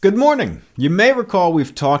Good morning! You may recall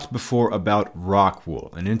we've talked before about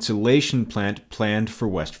Rockwool, an insulation plant planned for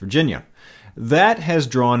West Virginia. That has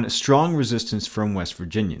drawn strong resistance from West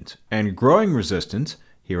Virginians, and growing resistance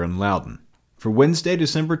here in Loudoun. For Wednesday,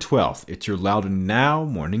 December 12th, it's your Loudoun Now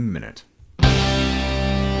Morning Minute.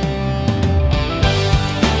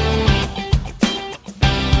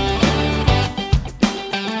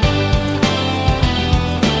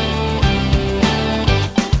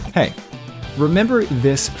 Hey, remember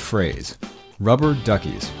this phrase, rubber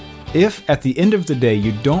duckies. If at the end of the day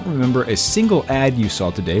you don't remember a single ad you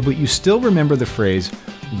saw today, but you still remember the phrase,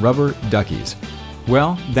 rubber duckies,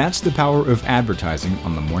 well, that's the power of advertising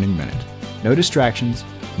on the Morning Minute. No distractions,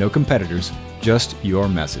 no competitors, just your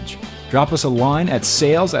message. Drop us a line at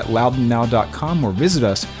sales@loudounnow.com or visit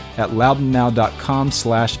us at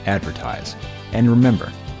loudounnow.com/advertise. And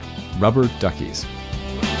remember, rubber duckies.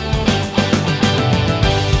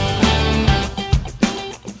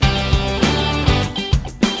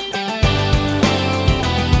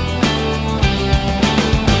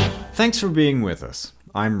 Thanks for being with us.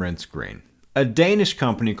 I'm Rence Green. A Danish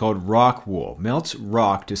company called Rockwool melts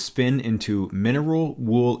rock to spin into mineral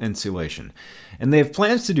wool insulation, and they have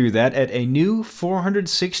plans to do that at a new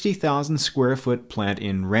 460,000 square foot plant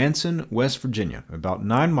in Ranson, West Virginia, about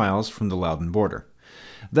 9 miles from the Loudoun border.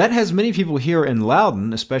 That has many people here in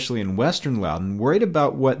Loudoun, especially in western Loudoun, worried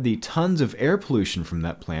about what the tons of air pollution from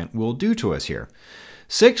that plant will do to us here.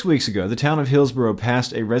 6 weeks ago, the town of Hillsborough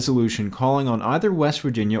passed a resolution calling on either West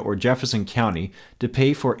Virginia or Jefferson County to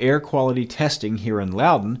pay for air quality testing here in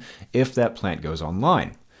Loudoun if that plant goes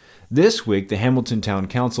online. This week, the Hamilton Town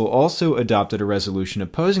Council also adopted a resolution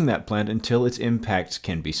opposing that plant until its impacts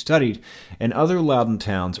can be studied, and other Loudoun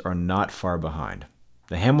towns are not far behind.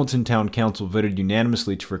 The Hamilton Town Council voted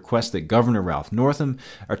unanimously to request that Governor Ralph Northam,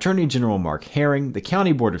 Attorney General Mark Herring, the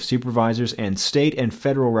County Board of Supervisors, and state and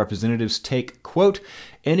federal representatives take, quote,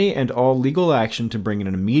 any and all legal action to bring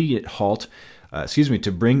an immediate halt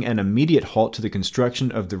to the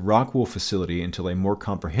construction of the Rockwool facility until a more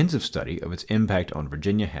comprehensive study of its impact on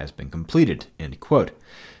Virginia has been completed, end quote.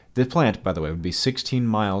 The plant, by the way, would be 16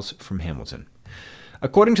 miles from Hamilton.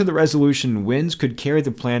 According to the resolution, winds could carry the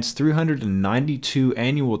plant's 392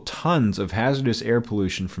 annual tons of hazardous air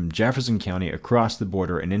pollution from Jefferson County across the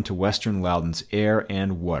border and into western Loudoun's air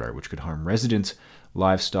and water, which could harm residents,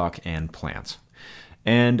 livestock, and plants.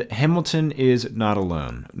 And Hamilton is not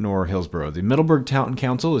alone, nor Hillsborough. The Middleburg Town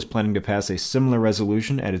Council is planning to pass a similar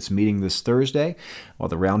resolution at its meeting this Thursday, while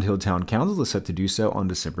the Round Hill Town Council is set to do so on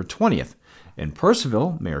December 20th. In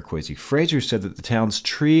Purcellville, Mayor Kwesi Fraser said that the town's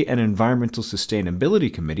Tree and Environmental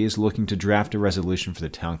Sustainability Committee is looking to draft a resolution for the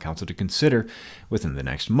town council to consider within the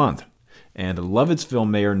next month. And Lovettsville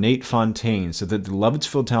Mayor Nate Fontaine said that the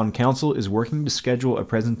Lovettsville Town Council is working to schedule a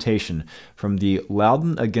presentation from the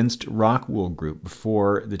Loudoun Against Rockwool group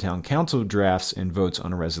before the town council drafts and votes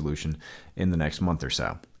on a resolution in the next month or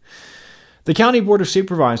so. The County Board of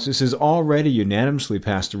Supervisors has already unanimously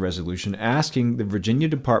passed a resolution asking the Virginia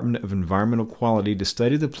Department of Environmental Quality to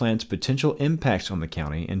study the plant's potential impacts on the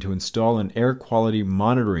county and to install an air quality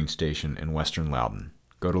monitoring station in western Loudoun.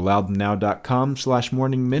 Go to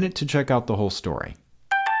loudounnow.com/morningminute to check out the whole story.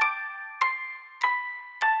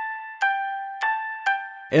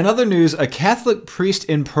 In other news, a Catholic priest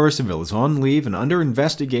in Purcellville is on leave and under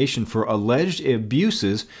investigation for alleged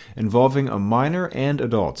abuses involving a minor and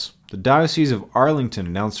adults. The Diocese of Arlington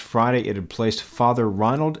announced Friday it had placed Father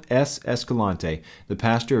Ronald S. Escalante, the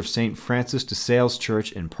pastor of St. Francis de Sales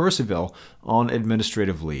Church in Purcellville, on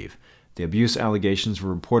administrative leave. The abuse allegations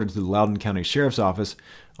were reported to the Loudoun County Sheriff's Office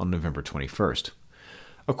on November 21st.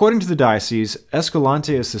 According to the diocese,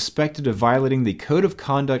 Escalante is suspected of violating the Code of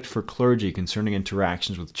Conduct for Clergy concerning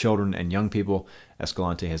interactions with children and young people.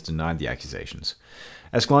 Escalante has denied the accusations.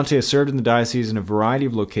 Escalante has served in the diocese in a variety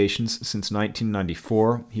of locations since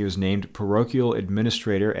 1994. He was named parochial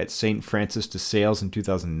administrator at St. Francis de Sales in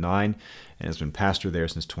 2009 and has been pastor there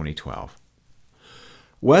since 2012.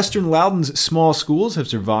 Western Loudoun's small schools have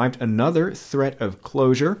survived another threat of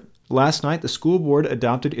closure. Last night, the school board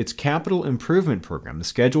adopted its capital improvement program, the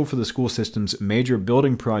schedule for the school system's major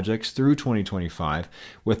building projects through 2025,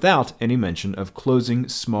 without any mention of closing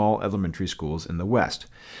small elementary schools in the West.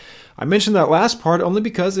 I mentioned that last part only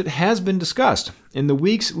because it has been discussed. In the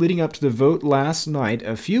weeks leading up to the vote last night,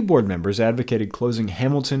 a few board members advocated closing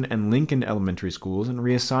Hamilton and Lincoln elementary schools and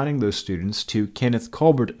reassigning those students to Kenneth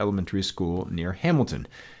Colbert Elementary School near Hamilton.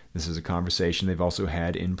 This is a conversation they've also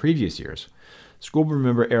had in previous years. School board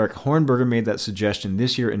member Eric Hornberger made that suggestion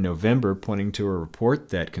this year in November, pointing to a report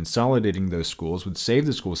that consolidating those schools would save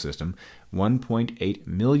the school system $1.8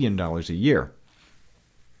 million a year.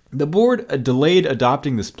 The board delayed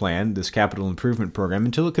adopting this capital improvement program,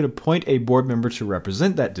 until it could appoint a board member to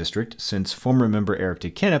represent that district, since former member Eric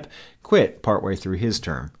DeKennep quit partway through his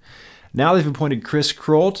term. Now they've appointed Chris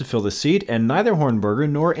Kroll to fill the seat, and neither Hornberger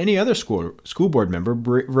nor any other school board member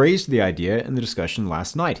raised the idea in the discussion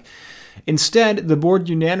last night. Instead, the board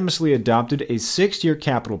unanimously adopted a 6-year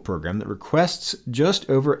capital program that requests just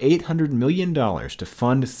over $800 million to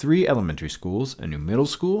fund 3 elementary schools, a new middle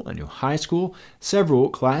school, a new high school, several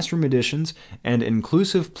classroom additions, and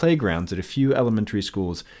inclusive playgrounds at a few elementary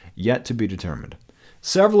schools yet to be determined.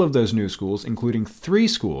 Several of those new schools, including 3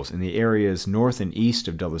 schools in the areas north and east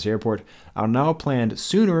of Dulles Airport, are now planned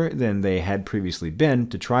sooner than they had previously been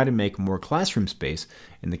to try to make more classroom space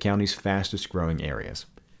in the county's fastest growing areas.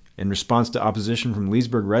 In response to opposition from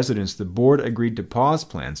Leesburg residents, the board agreed to pause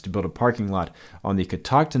plans to build a parking lot on the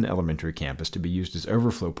Catoctin Elementary campus to be used as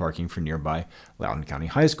overflow parking for nearby Loudoun County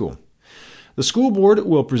High School. The school board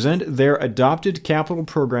will present their adopted capital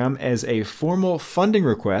program as a formal funding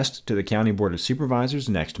request to the County Board of Supervisors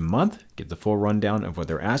next month. Get the full rundown of what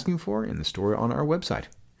they're asking for in the story on our website.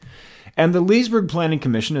 And the Leesburg Planning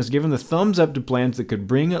Commission has given the thumbs up to plans that could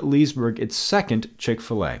bring Leesburg its second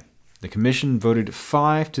Chick-fil-A. The commission voted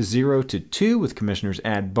 5-0 to 2, with Commissioners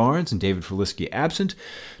Ad Barnes and David Feliski absent,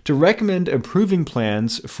 to recommend approving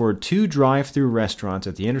plans for 2 drive-through restaurants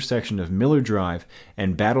at the intersection of Miller Drive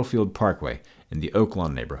and Battlefield Parkway in the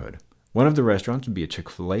Oaklawn neighborhood. One of the restaurants would be a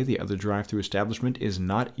Chick-fil-A. The other drive-through establishment is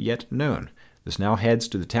not yet known. This now heads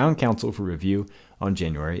to the Town Council for review on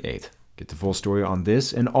January 8th. Get the full story on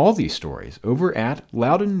this and all these stories over at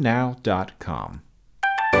loudounnow.com.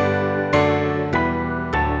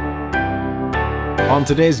 On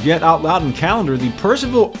today's Get Out Loudoun calendar, the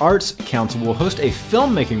Purcellville Arts Council will host a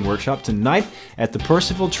filmmaking workshop tonight at the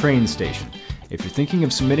Purcellville train station. If you're thinking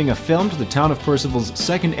of submitting a film to the town of Purcellville's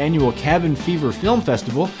 2nd annual Cabin Fever Film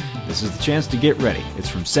Festival, this is the chance to get ready. It's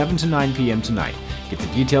from 7 to 9 p.m. tonight. Get the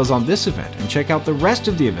details on this event and check out the rest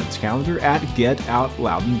of the events calendar at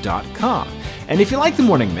getoutloudon.com. And if you like the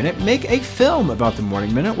Morning Minute, make a film about the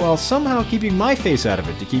Morning Minute while somehow keeping my face out of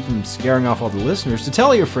it to keep from scaring off all the listeners. To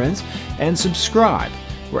tell your friends and subscribe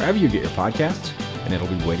wherever you get your podcasts, and it'll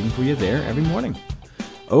be waiting for you there every morning.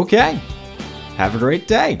 Okay, have a great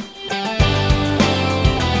day.